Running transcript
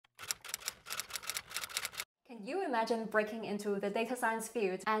Can you imagine breaking into the data science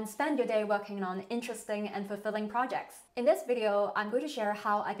field and spend your day working on interesting and fulfilling projects? In this video, I'm going to share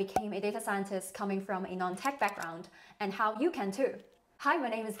how I became a data scientist coming from a non-tech background and how you can too. Hi, my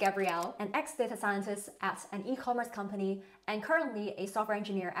name is Gabrielle, an ex-data scientist at an e-commerce company and currently a software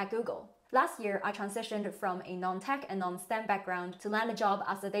engineer at Google. Last year, I transitioned from a non-tech and non-STEM background to land a job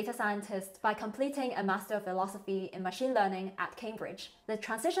as a data scientist by completing a Master of Philosophy in Machine Learning at Cambridge. The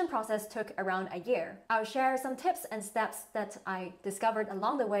transition process took around a year. I'll share some tips and steps that I discovered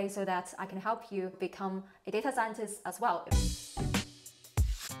along the way so that I can help you become a data scientist as well.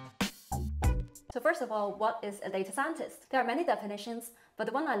 So first of all, what is a data scientist? There are many definitions, but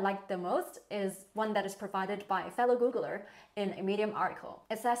the one I like the most is one that is provided by a fellow Googler in a Medium article.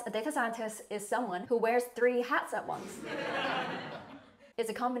 It says a data scientist is someone who wears 3 hats at once. It's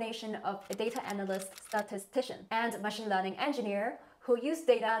a combination of a data analyst, statistician, and machine learning engineer who use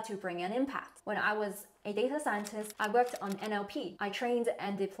data to bring an impact. When I was a data scientist, I worked on NLP. I trained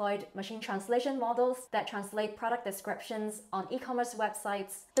and deployed machine translation models that translate product descriptions on e-commerce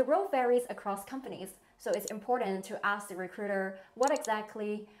websites. The role varies across companies, so it's important to ask the recruiter what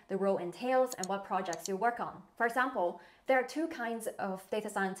exactly the role entails and what projects you work on. For example, there are 2 kinds of data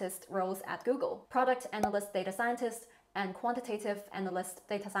scientist roles at Google: product analyst data scientist and quantitative analyst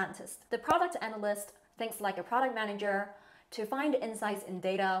data scientist. The product analyst thinks like a product manager to find insights in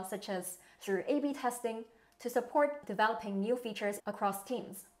data, such as through A/B testing, to support developing new features across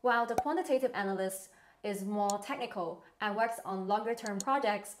teams. While the quantitative analyst is more technical and works on longer-term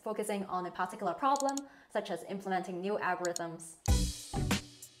projects focusing on a particular problem, such as implementing new algorithms.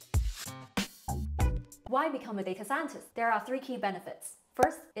 Why become a data scientist? There are 3 key benefits.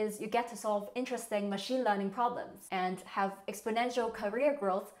 First is you get to solve interesting machine learning problems and have exponential career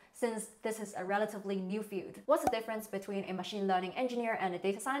growth since this is a relatively new field. What's the difference between a machine learning engineer and a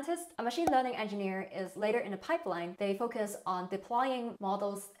data scientist? A machine learning engineer is later in the pipeline. They focus on deploying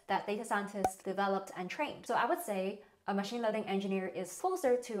models that data scientists developed and trained. So I would say a machine learning engineer is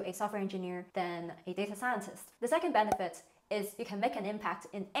closer to a software engineer than a data scientist. The second benefit is you can make an impact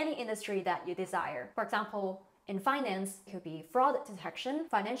in any industry that you desire. For example, in finance, it could be fraud detection,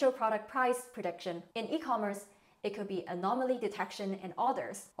 financial product price prediction. In e-commerce, it could be anomaly detection in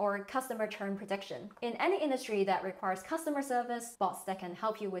orders or customer churn prediction. In any industry that requires customer service, bots that can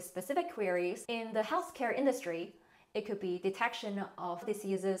help you with specific queries. In the healthcare industry, it could be detection of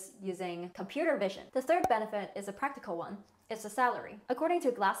diseases using computer vision. The third benefit is a practical one. It's the salary. According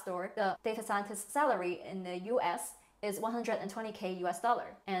to Glassdoor, the data scientist salary in the US is $120K US,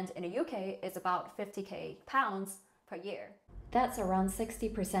 and in the UK is about 50K pounds per year. That's around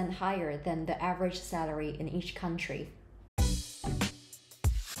 60% higher than the average salary in each country.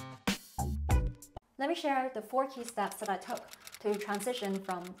 Let me share the 4 key steps that I took to transition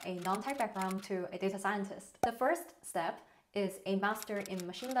from a non-tech background to a data scientist. The first step is a master in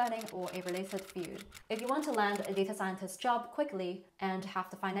machine learning or a related field. If you want to land a data scientist job quickly and have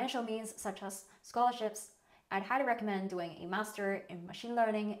the financial means such as scholarships, I'd highly recommend doing a master in machine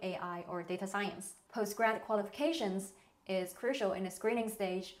learning, AI, or data science. Postgrad qualifications is crucial in the screening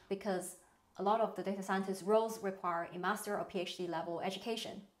stage because a lot of the data scientist roles require a master or PhD level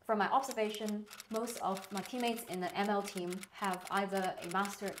education. From my observation, most of my teammates in the ML team have either a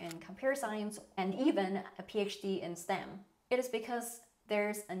master in computer science and even a PhD in STEM. It is because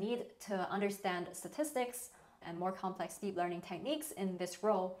there's a need to understand statistics and more complex deep learning techniques in this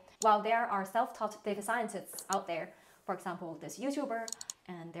role. While there are self-taught data scientists out there, for example, this YouTuber,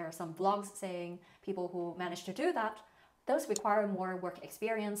 and there are some blogs saying people who manage to do that, those require more work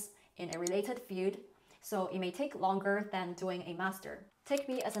experience in a related field, so it may take longer than doing a master. Take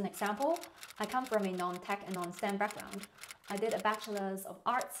me as an example. I come from a non-tech and non-STEM background. I did a Bachelor's of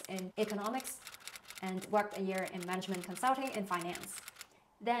Arts in Economics and worked a year in management consulting and finance.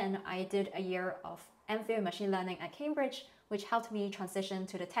 Then I did a year of MPhil in machine learning at Cambridge, which helped me transition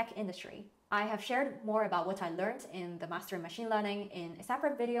to the tech industry. I have shared more about what I learned in the Master in Machine Learning in a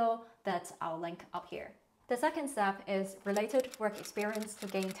separate video that I'll link up here. The second step is related work experience to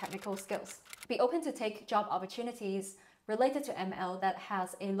gain technical skills. Be open to take job opportunities related to ML that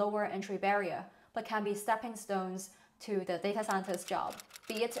has a lower entry barrier, but can be stepping stones to the data scientist job,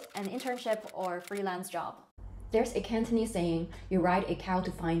 be it an internship or freelance job. There's a Cantonese saying, you ride a cow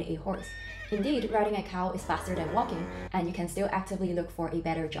to find a horse. Indeed, riding a cow is faster than walking, and you can still actively look for a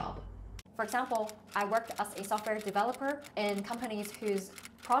better job. For example, I worked as a software developer in companies whose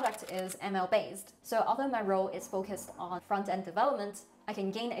product is ML-based. So although my role is focused on front-end development, I can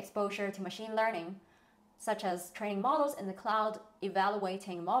gain exposure to machine learning, such as training models in the cloud,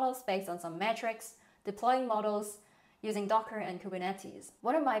 evaluating models based on some metrics, deploying models, using Docker and Kubernetes.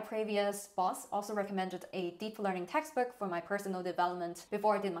 One of my previous boss also recommended a deep learning textbook for my personal development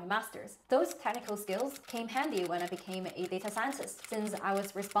before I did my master's. Those technical skills came handy when I became a data scientist, since I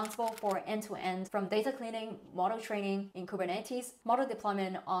was responsible for end-to-end from data cleaning, model training in Kubernetes, model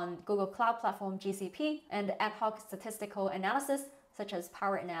deployment on Google Cloud Platform GCP, and ad hoc statistical analysis such as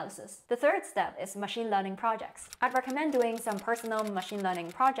power analysis. The third step is machine learning projects. I'd recommend doing some personal machine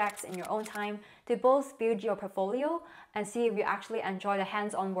learning projects in your own time to both build your portfolio and see if you actually enjoy the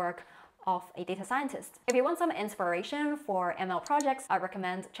hands-on work of a data scientist. If you want some inspiration for ML projects, I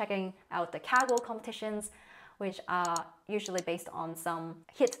recommend checking out the Kaggle competitions, which are usually based on some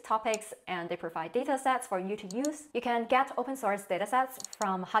hit topics, and they provide data sets for you to use. You can get open source data sets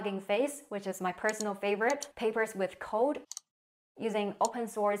from Hugging Face, which is my personal favorite, papers with code, using open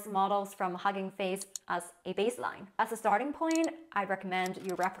source models from Hugging Face as a baseline. As a starting point, I recommend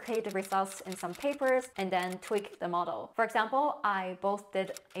you replicate the results in some papers and then tweak the model. For example, I both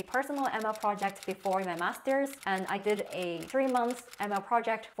did a personal ML project before my master's, and I did a 3-month ML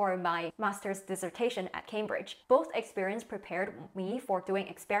project for my master's dissertation at Cambridge. Both experiences prepared me for doing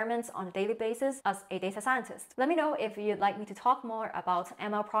experiments on a daily basis as a data scientist. Let me know if you'd like me to talk more about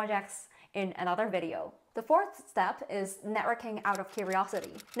ML projects in another video. The fourth step is networking out of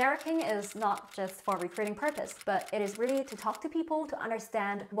curiosity. Networking is not just for recruiting purpose, but it is really to talk to people to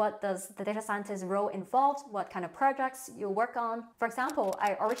understand what does the data scientist role involves, what kind of projects you work on. For example,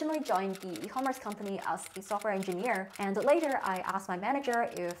 I originally joined the e-commerce company as a software engineer, and later I asked my manager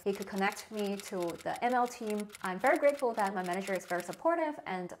if he could connect me to the ML team. I'm very grateful that my manager is very supportive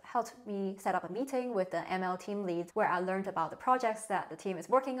and helped me set up a meeting with the ML team leads where I learned about the projects that the team is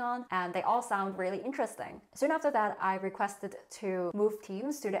working on, and they all sound really interesting. Soon after that, I requested to move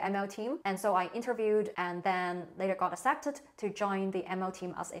teams to the ML team, and so I interviewed and then later got accepted to join the ML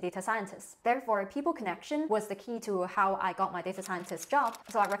team as a data scientist. Therefore, people connection was the key to how I got my data scientist job,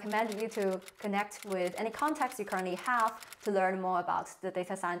 so I recommend you to connect with any contacts you currently have to learn more about the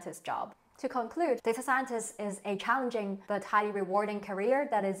data scientist job. To conclude, data scientist is a challenging but highly rewarding career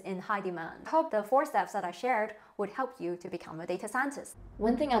that is in high demand. I hope the 4 steps that I shared would help you to become a data scientist.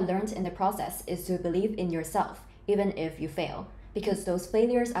 One thing I learned in the process is to believe in yourself, even if you fail, because those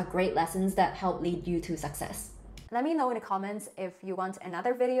failures are great lessons that help lead you to success. Let me know in the comments if you want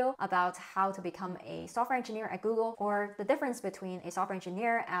another video about how to become a software engineer at Google, or the difference between a software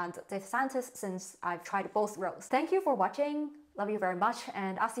engineer and data scientist, since I've tried both roles. Thank you for watching. Love you very much,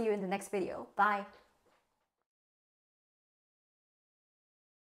 and I'll see you in the next video. Bye!